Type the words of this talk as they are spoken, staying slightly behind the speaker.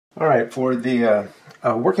Alright, for the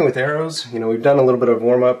working with arrows, we've done a little bit of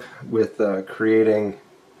warm-up with creating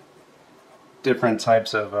different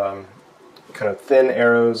types of kind of thin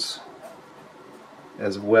arrows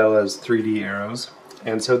as well as 3D arrows.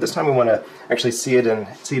 And so this time we want to actually see it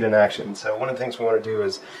in action. So one of the things we want to do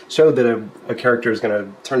is show that a character is going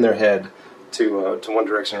to turn their head to one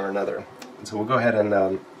direction or another. And so we'll go ahead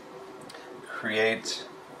and create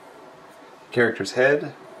character's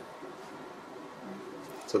head.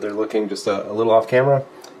 So they're looking just a little off camera,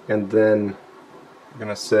 and then we're going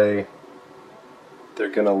to say they're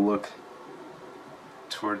going to look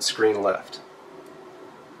towards screen left.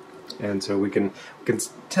 And so we can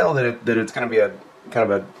tell that it's going to be a kind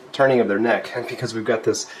of a turning of their neck because we've got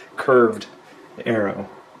this curved arrow.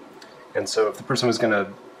 And so if the person was going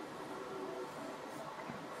to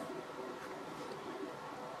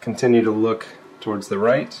continue to look towards the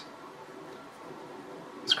right,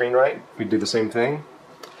 screen right, we'd do the same thing.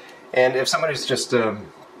 And if somebody's just,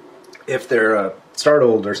 if they're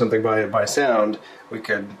startled or something by sound, we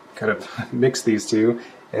could kind of mix these two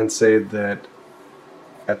and say that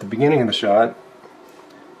at the beginning of the shot,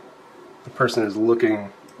 the person is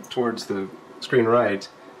looking towards the screen right,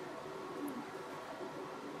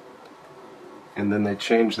 and then they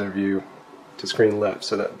change their view to screen left.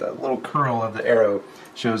 So that little curl of the arrow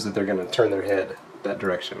shows that they're going to turn their head that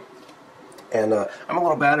direction. And I'm a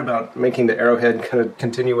little bad about making the arrowhead kind of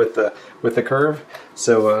continue with the curve,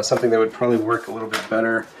 so something that would probably work a little bit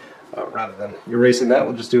better, rather than erasing that,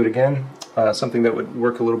 we'll just do it again. Something that would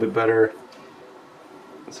work a little bit better,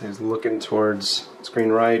 so he's looking towards screen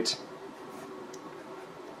right,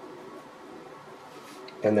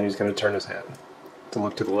 and then he's going to turn his head to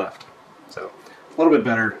look to the left. So a little bit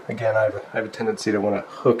better. Again, I have a tendency to want to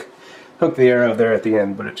hook the arrow there at the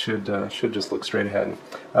end, but it should just look straight ahead.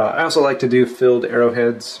 I also like to do filled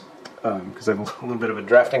arrowheads because I have a little bit of a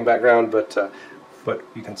drafting background, but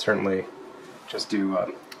you can certainly just do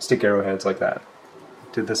stick arrowheads like that.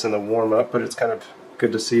 Did this in the warm-up, but it's kind of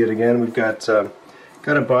good to see it again. We've got a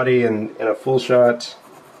body in a full shot.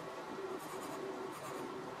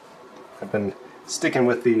 I've been sticking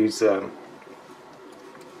with these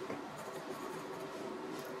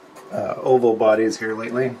oval bodies here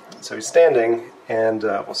lately. So he's standing, and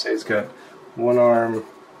we'll say he's got one arm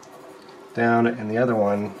down and the other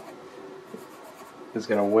one is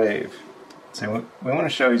going to wave. So we want to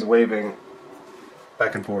show he's waving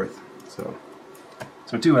back and forth. So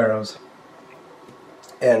two arrows.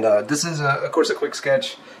 And this is, of course, a quick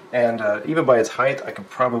sketch, and even by its height, I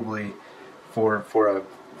could probably, for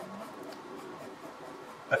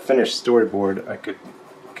a finished storyboard, I could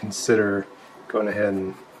consider going ahead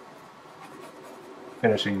and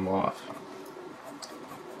finishing them off.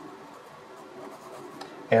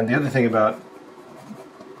 And the other thing about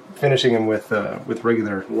finishing them with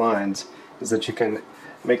regular lines is that you can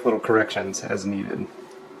make little corrections as needed.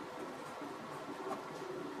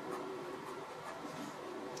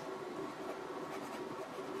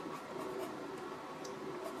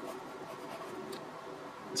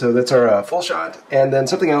 So that's our full shot. And then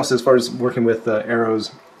something else as far as working with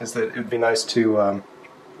arrows is that it would be nice to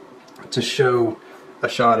show a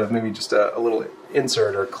shot of maybe just a little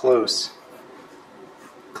insert or closer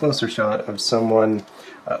shot of someone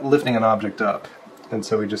lifting an object up. And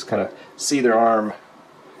so we just kind of see their arm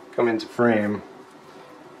come into frame,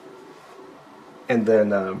 and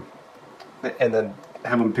then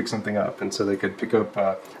have them pick something up. And so they could pick up,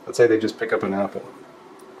 let's say they just pick up an apple.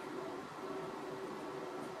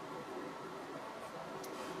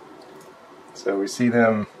 So we see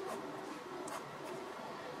them,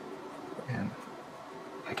 and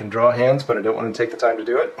I can draw hands, but I don't want to take the time to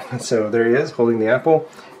do it. So there he is, holding the apple,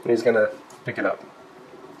 and he's going to pick it up.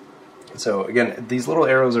 So again, these little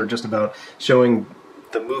arrows are just about showing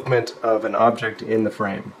the movement of an object in the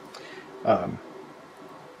frame.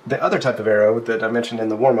 The other type of arrow that I mentioned in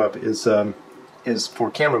the warm-up is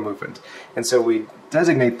for camera movement. And so we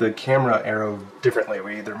designate the camera arrow differently.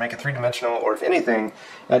 We either make it three-dimensional, or if anything,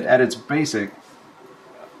 at its basic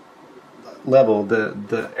level,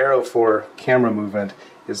 the arrow for camera movement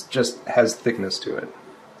has thickness to it.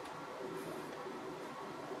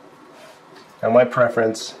 Now my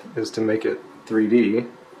preference is to make it 3D,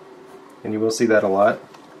 and you will see that a lot.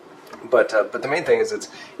 But the main thing is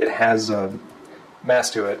it has mass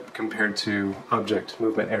to it compared to object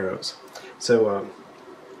movement arrows. So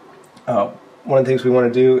one of the things we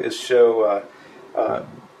want to do is show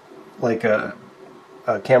like a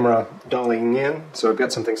camera dollying in. So I've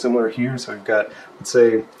got something similar here. So we've got, let's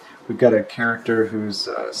say, we've got a character who's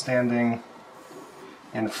standing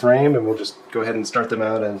in frame, and we'll just go ahead and start them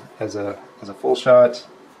out as a full shot.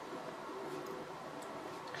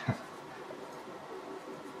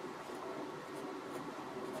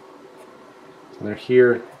 So they're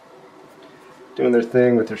here doing their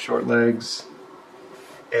thing with their short legs,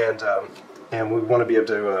 and we want to be able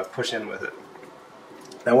to push in with it.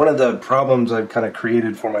 Now, one of the problems I've kind of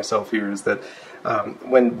created for myself here is that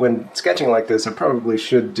when sketching like this, I probably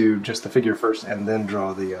should do just the figure first and then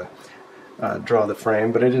draw the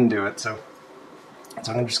frame, but I didn't do it, so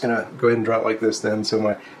I'm just going to go ahead and draw it like this then. So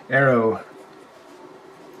my arrow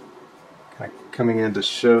kind of coming in to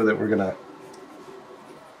show that we're gonna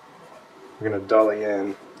dolly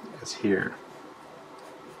in is here.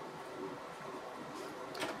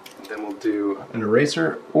 And then we'll do an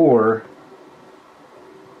eraser, or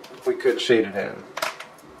we could shade it in.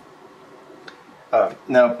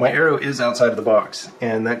 Now, my arrow is outside of the box,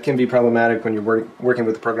 and that can be problematic when you're working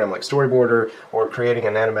with a program like Storyboards or creating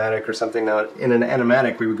an animatic or something. Now, in an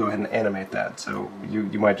animatic, we would go ahead and animate that. So you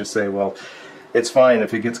might just say, well, it's fine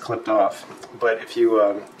if it gets clipped off. But if you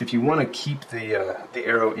want to keep the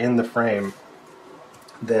arrow in the frame,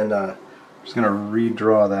 then I'm just going to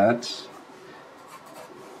redraw that. So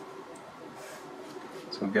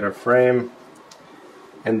we'll get our frame,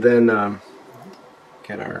 and then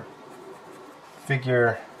get our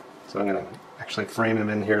figure. So I'm going to actually frame him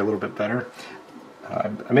in here a little bit better. I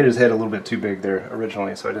made his head a little bit too big there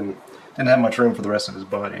originally, so I didn't have much room for the rest of his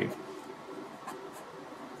body.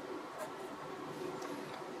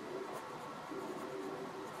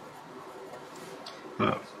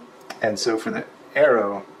 And so for the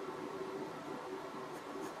arrow,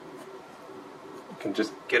 you can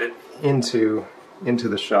just get it into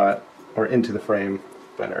the shot or into the frame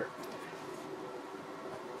better.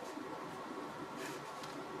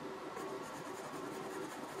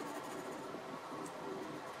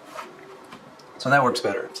 So that works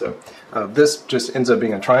better. So this just ends up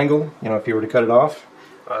being a triangle. You know, if you were to cut it off,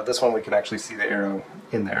 this one we can actually see the arrow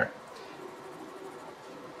in there.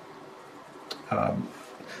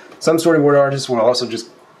 Some storyboard artists will also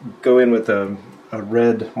just go in with a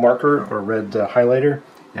red marker or red highlighter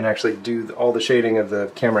and actually do all the shading of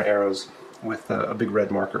the camera arrows with a big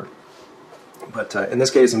red marker. But in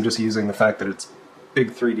this case, I'm just using the fact that it's a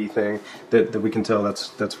big 3D thing that we can tell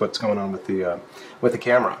that's what's going on with the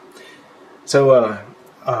camera. So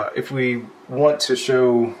if we want to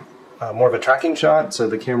show more of a tracking shot, so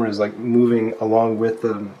the camera is like moving along with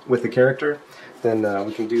the character, then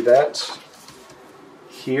we can do that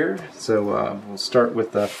here. So we'll start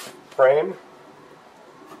with the frame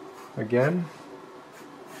again.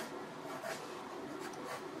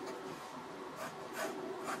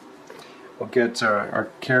 We'll get our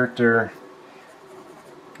character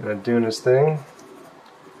kind of doing his thing,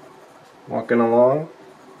 walking along.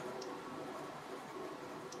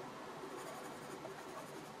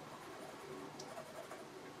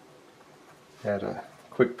 At a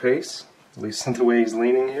quick pace, at least in the way he's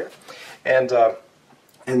leaning here, and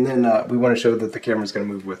then we want to show that the camera's going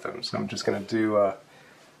to move with him. So I'm just going to do a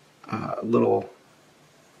little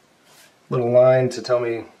line to tell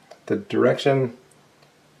me the direction,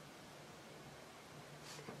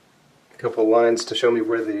 a couple lines to show me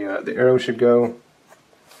where the arrow should go,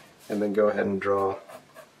 and then go ahead and draw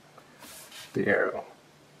the arrow.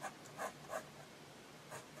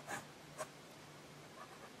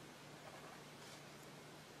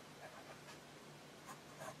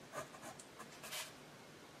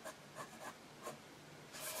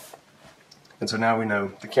 And so now we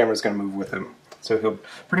know the camera's going to move with him. So he'll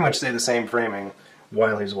pretty much stay the same framing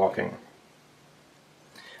while he's walking.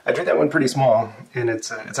 I drew that one pretty small, and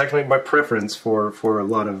it's actually my preference for a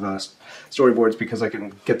lot of storyboards because I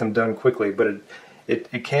can get them done quickly, but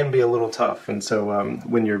it can be a little tough. And so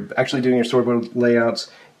when you're actually doing your storyboard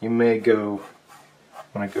layouts, you may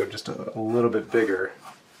want to go just a little bit bigger.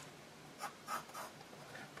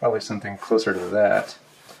 Probably something closer to that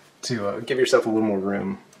to give yourself a little more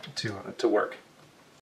room to work.